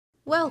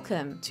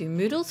Welcome to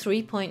Moodle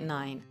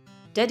 3.9,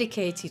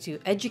 dedicated to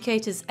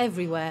educators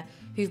everywhere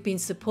who've been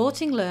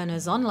supporting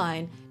learners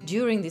online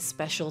during this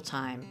special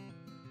time.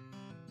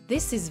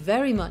 This is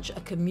very much a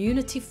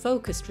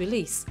community-focused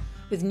release,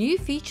 with new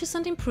features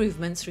and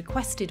improvements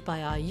requested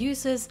by our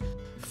users,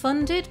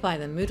 funded by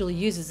the Moodle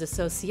Users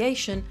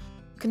Association,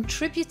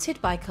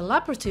 contributed by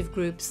collaborative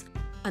groups,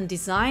 and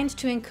designed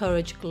to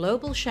encourage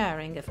global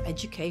sharing of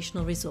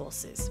educational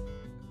resources.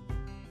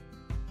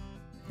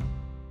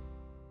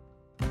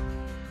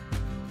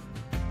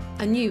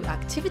 A new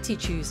activity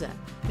chooser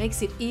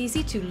makes it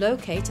easy to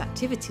locate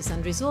activities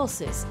and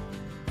resources.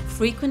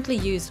 Frequently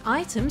used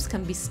items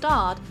can be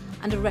starred,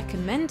 and a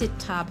recommended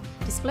tab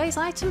displays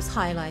items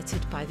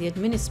highlighted by the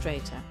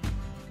administrator.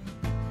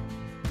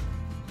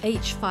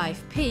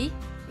 H5P,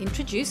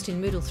 introduced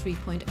in Moodle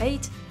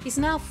 3.8, is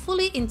now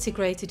fully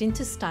integrated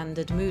into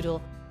standard Moodle,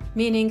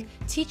 meaning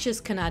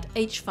teachers can add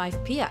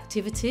H5P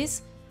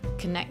activities,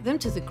 connect them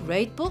to the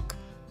Gradebook,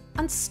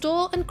 and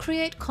store and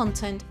create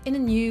content in a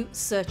new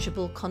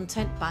searchable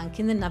content bank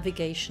in the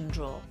navigation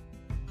drawer.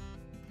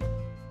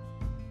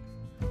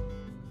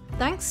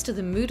 Thanks to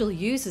the Moodle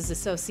Users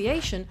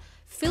Association,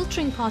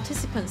 filtering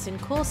participants in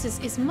courses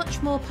is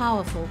much more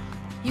powerful.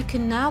 You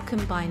can now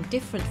combine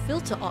different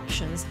filter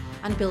options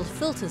and build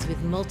filters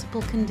with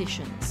multiple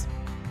conditions.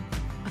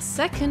 A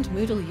second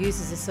Moodle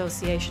Users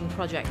Association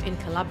project in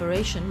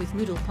collaboration with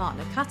Moodle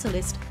Partner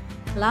Catalyst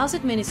allows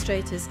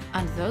administrators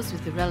and those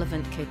with the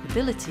relevant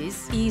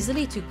capabilities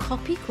easily to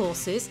copy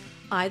courses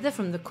either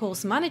from the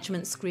course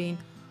management screen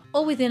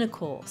or within a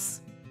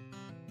course.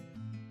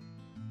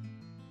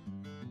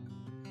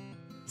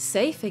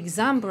 Safe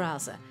Exam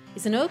Browser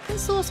is an open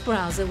source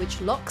browser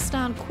which locks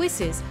down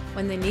quizzes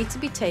when they need to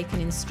be taken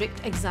in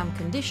strict exam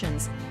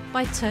conditions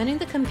by turning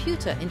the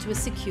computer into a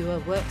secure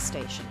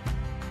workstation.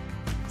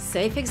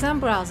 Safe Exam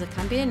Browser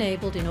can be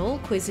enabled in all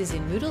quizzes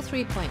in Moodle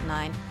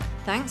 3.9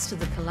 thanks to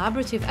the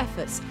collaborative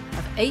efforts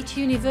of 8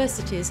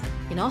 universities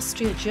in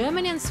Austria,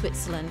 Germany and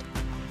Switzerland,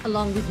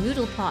 along with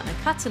Moodle Partner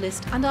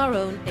Catalyst and our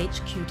own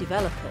HQ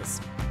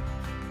developers.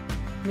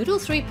 Moodle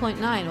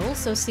 3.9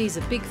 also sees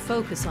a big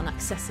focus on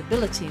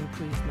accessibility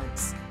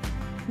improvements.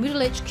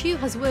 Moodle HQ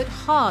has worked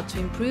hard to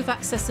improve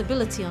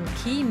accessibility on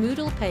key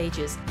Moodle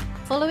pages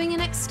following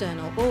an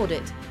external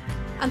audit,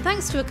 and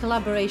thanks to a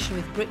collaboration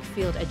with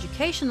Brickfield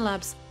Education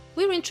Labs,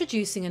 we're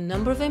introducing a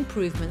number of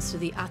improvements to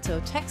the Atto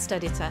text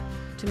editor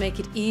to make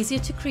it easier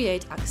to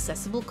create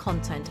accessible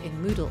content in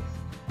Moodle.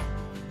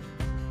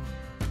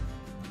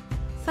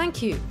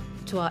 Thank you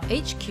to our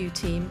HQ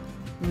team,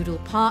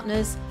 Moodle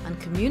partners and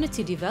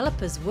community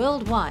developers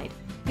worldwide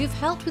who've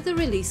helped with the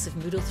release of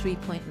Moodle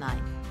 3.9.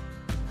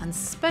 And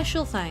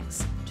special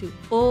thanks to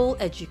all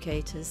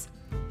educators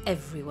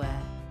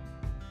everywhere.